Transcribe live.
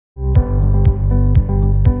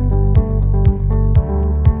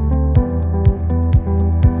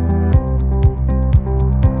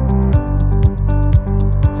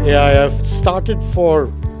AIF started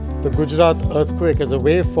for the Gujarat earthquake as a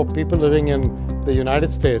way for people living in the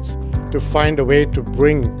United States to find a way to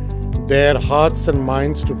bring their hearts and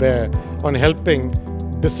minds to bear on helping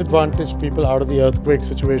disadvantaged people out of the earthquake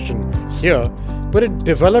situation here. But it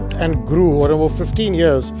developed and grew over 15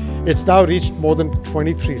 years. It's now reached more than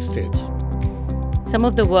 23 states. Some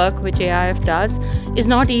of the work which AIF does is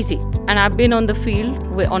not easy, and I've been on the field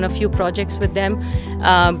on a few projects with them,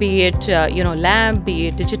 be it lab, be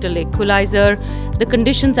it digital equalizer. The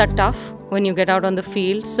conditions are tough when you get out on the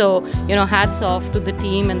field, so hats off to the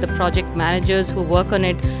team and the project managers who work on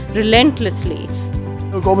it relentlessly.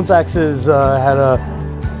 Goldman Sachs has had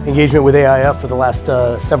an engagement with AIF for the last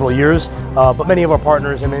several years, but many of our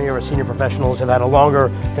partners and many of our senior professionals have had a longer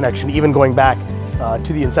connection, even going back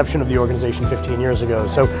to the inception of the organization 15 years ago.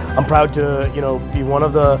 So I'm proud to be one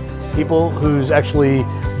of the people who's actually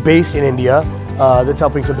based in India that's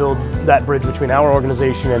helping to build that bridge between our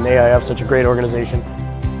organization and AIF, such a great organization.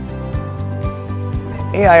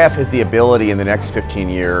 AIF has the ability in the next 15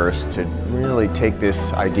 years to really take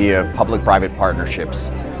this idea of public-private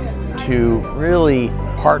partnerships to really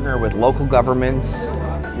partner with local governments,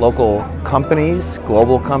 local companies,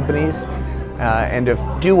 global companies, and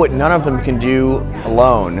to do what none of them can do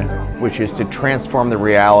alone, which is to transform the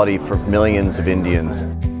reality for millions of Indians.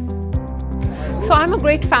 So I'm a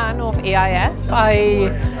great fan of AIF. I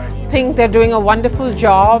think they're doing a wonderful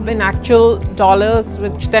job in actual dollars,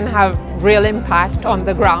 which then have real impact on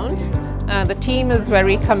the ground. The team is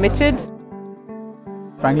very committed.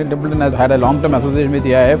 Franklin Templeton has had a long-term association with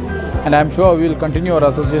AIF, and I'm sure we will continue our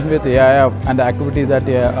association with AIF and the activities that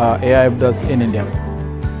AIF does in India.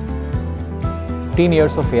 15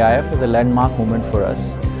 years of AIF is a landmark moment for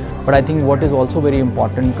us. But I think what is also very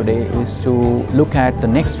important today is to look at the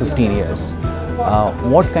next 15 years.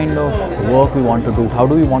 What kind of work we want to do, how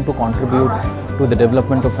do we want to contribute to the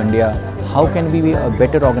development of India, how can we be a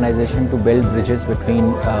better organization to build bridges between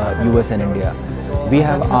US and India. We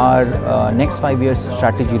have our next 5 years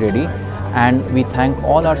strategy ready, and we thank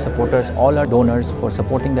all our supporters, all our donors for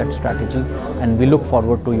supporting that strategy, and we look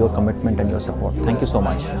forward to your commitment and your support. Thank you so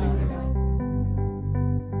much.